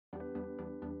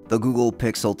The Google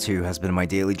Pixel 2 has been my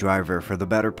daily driver for the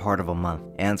better part of a month,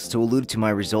 and to allude to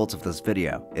my results of this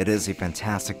video, it is a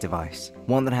fantastic device,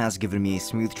 one that has given me a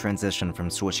smooth transition from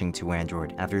switching to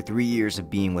Android after 3 years of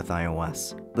being with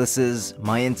iOS. This is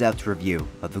my in-depth review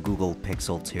of the Google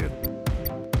Pixel 2.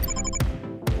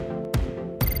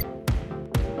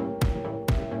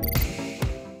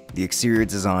 The exterior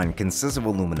design consists of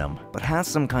aluminum, but has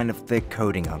some kind of thick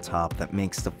coating on top that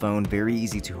makes the phone very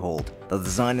easy to hold. The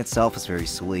design itself is very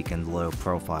sleek and low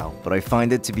profile, but I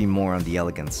find it to be more on the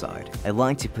elegant side. I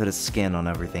like to put a skin on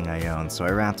everything I own, so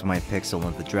I wrapped my Pixel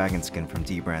in the dragon skin from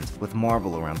Dbrand with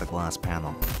marble around the glass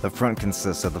panel. The front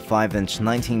consists of the 5-inch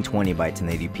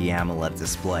 1920x1080p AMOLED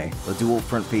display, the dual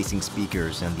front-facing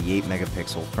speakers, and the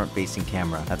 8-megapixel front-facing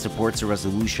camera that supports a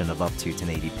resolution of up to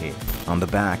 1080p. On the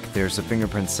back, there's a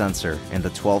fingerprint sensor and the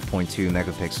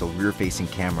 12.2-megapixel rear-facing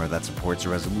camera that supports a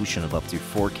resolution of up to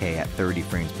 4K at 30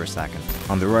 frames per second.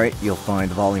 On the right, you'll find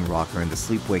the volume rocker and the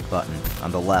sleep-wake button.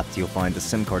 On the left, you'll find the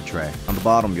SIM card tray. On the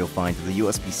bottom, you'll find the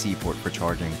USB-C port for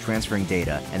charging, transferring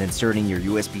data, and inserting your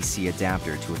USB-C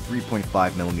adapter to a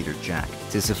 3.5mm jack,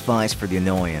 to suffice for the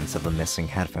annoyance of a missing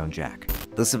headphone jack.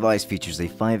 This device features a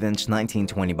 5-inch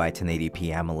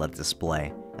 1920x1080p AMOLED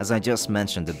display. As I just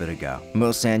mentioned a bit ago,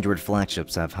 most Android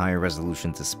flagships have higher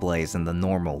resolution displays than the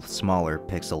normal, smaller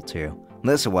Pixel 2.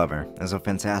 This, however, is a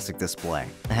fantastic display.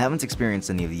 I haven't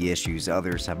experienced any of the issues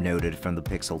others have noted from the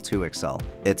Pixel 2 XL.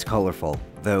 It's colorful,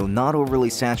 though not overly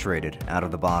saturated out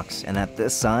of the box, and at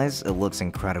this size, it looks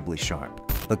incredibly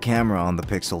sharp. The camera on the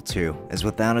Pixel 2 is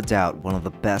without a doubt one of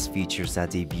the best features that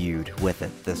debuted with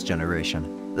it this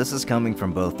generation. This is coming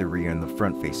from both the rear and the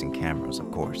front-facing cameras,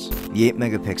 of course. The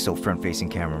 8-megapixel front-facing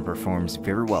camera performs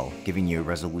very well, giving you a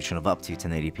resolution of up to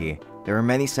 1080p. There are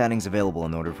many settings available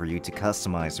in order for you to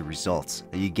customize the results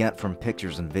that you get from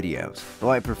pictures and videos. Though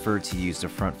I prefer to use the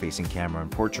front-facing camera in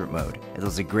portrait mode, it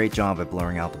does a great job at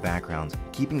blurring out the background,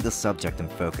 keeping the subject in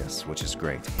focus, which is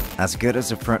great. As good as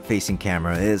the front-facing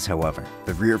camera is, however,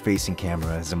 the rear-facing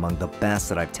camera is among the best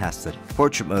that I've tested.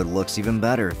 Portrait mode looks even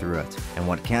better through it, and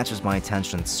what catches my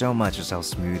attention so much is how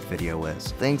smooth video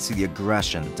is. Thanks to the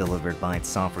aggression delivered by its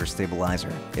software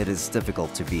stabilizer, it is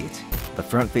difficult to beat. The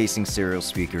front-facing stereo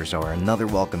speakers are another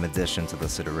welcome addition to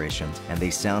this iteration, and they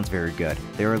sound very good.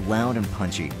 They are loud and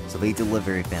punchy, so they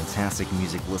deliver a fantastic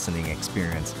music listening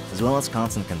experience, as well as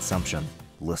content consumption.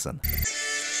 Listen.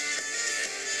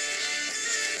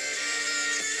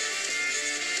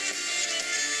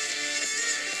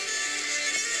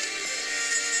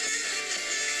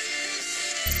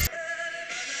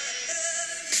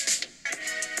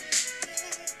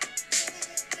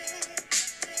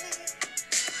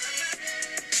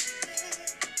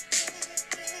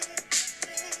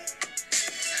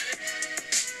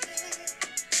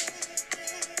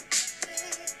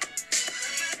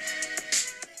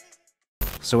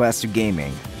 So as to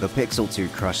gaming, the Pixel 2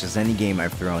 crushes any game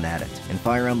I've thrown at it. In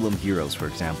Fire Emblem Heroes, for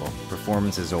example,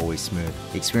 performance is always smooth.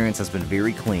 The experience has been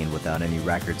very clean without any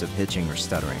records of hitching or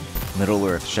stuttering.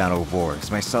 Middle-earth Shadow of War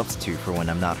is my substitute for when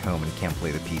I'm not home and can't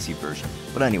play the PC version.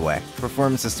 But anyway,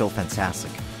 performance is still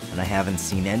fantastic, and I haven't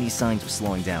seen any signs of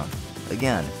slowing down.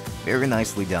 Again, very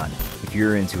nicely done. If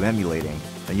you're into emulating,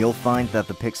 then you'll find that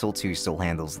the Pixel 2 still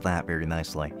handles that very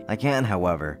nicely. I can,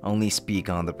 however, only speak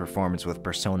on the performance with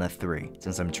Persona 3,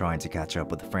 since I'm trying to catch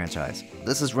up with the franchise.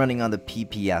 This is running on the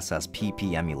PPSS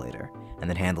PP emulator, and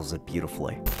it handles it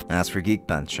beautifully. As for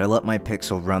Geekbench, I let my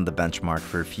Pixel run the benchmark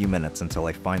for a few minutes until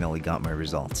I finally got my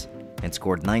results. It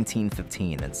scored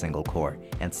 1915 in single-core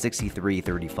and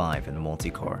 6335 in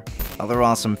multi-core. Other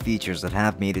awesome features that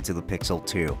have made it to the Pixel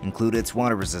 2 include its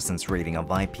water resistance rating of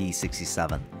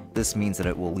IP67. This means that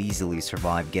it will easily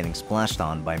survive getting splashed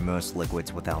on by most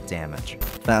liquids without damage.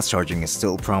 Fast charging is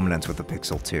still prominent with the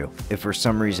Pixel 2. If for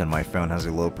some reason my phone has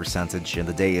a low percentage and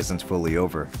the day isn't fully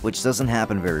over, which doesn't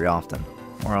happen very often,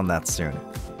 more on that soon.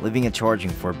 Leaving it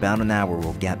charging for about an hour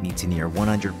will get me to near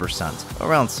 100%,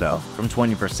 around so, from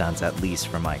 20% at least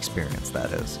from my experience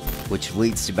that is. Which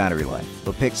leads to battery life.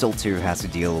 The Pixel 2 has to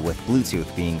deal with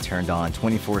Bluetooth being turned on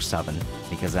 24/7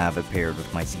 because I have it paired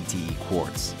with my ZTE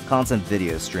Quartz. Content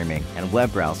video streaming and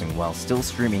web browsing while still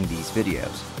streaming these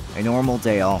videos. A normal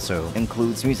day also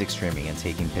includes music streaming and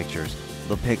taking pictures.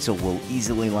 The Pixel will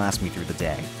easily last me through the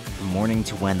day, from morning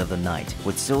to end of the night,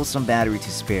 with still some battery to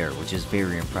spare, which is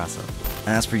very impressive.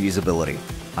 As for usability,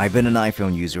 I've been an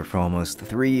iPhone user for almost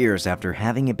 3 years after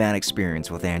having a bad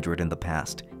experience with Android in the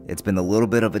past. It's been a little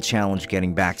bit of a challenge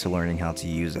getting back to learning how to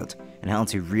use it, and how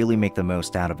to really make the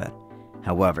most out of it.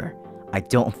 However, I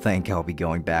don't think I'll be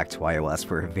going back to iOS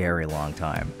for a very long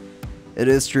time. It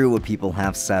is true what people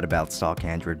have said about stock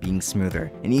Android being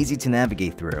smoother and easy to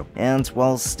navigate through, and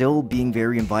while still being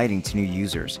very inviting to new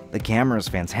users, the camera is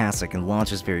fantastic and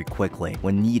launches very quickly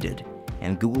when needed.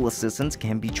 And Google Assistant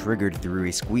can be triggered through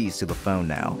a squeeze to the phone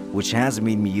now, which has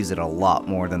made me use it a lot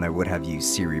more than I would have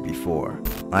used Siri before.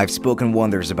 I've spoken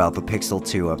wonders about the Pixel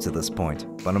 2 up to this point,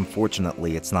 but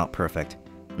unfortunately it's not perfect.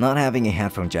 Not having a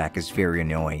headphone jack is very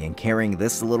annoying, and carrying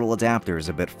this little adapter is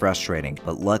a bit frustrating,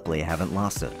 but luckily I haven't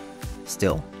lost it.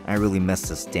 Still, I really miss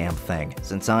this damn thing,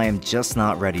 since I am just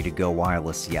not ready to go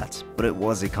wireless yet, but it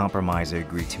was a compromise I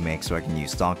agreed to make so I can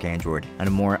use stock Android on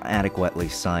a more adequately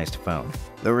sized phone.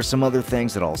 There were some other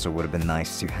things that also would have been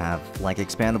nice to have, like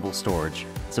expandable storage,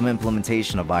 some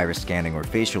implementation of iris scanning or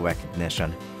facial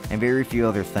recognition, and very few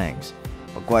other things.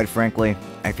 But quite frankly,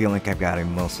 I feel like I've got a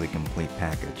mostly complete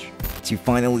package. To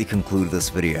finally conclude this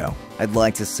video, I'd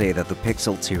like to say that the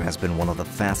Pixel 2 has been one of the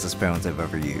fastest phones I've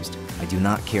ever used. I do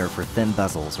not care for thin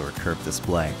bezels or a curved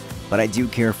display, but I do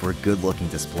care for a good-looking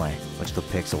display, which the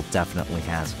Pixel definitely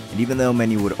has. And even though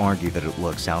many would argue that it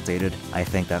looks outdated, I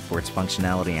think that for its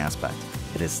functionality aspect,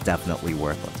 it is definitely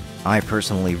worth it. I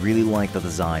personally really like the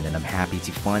design, and I'm happy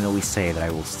to finally say that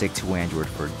I will stick to Android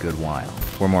for a good while.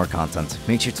 For more content,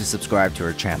 make sure to subscribe to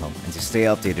our channel, and to stay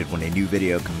updated when a new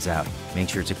video comes out, make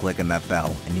sure to click on that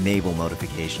bell and enable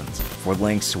notifications. For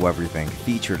links to everything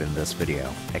featured in this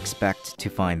video, expect to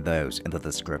find those in the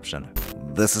description.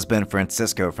 This has been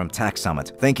Francisco from Tech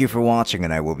Summit. Thank you for watching,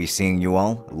 and I will be seeing you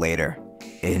all later.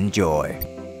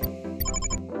 Enjoy!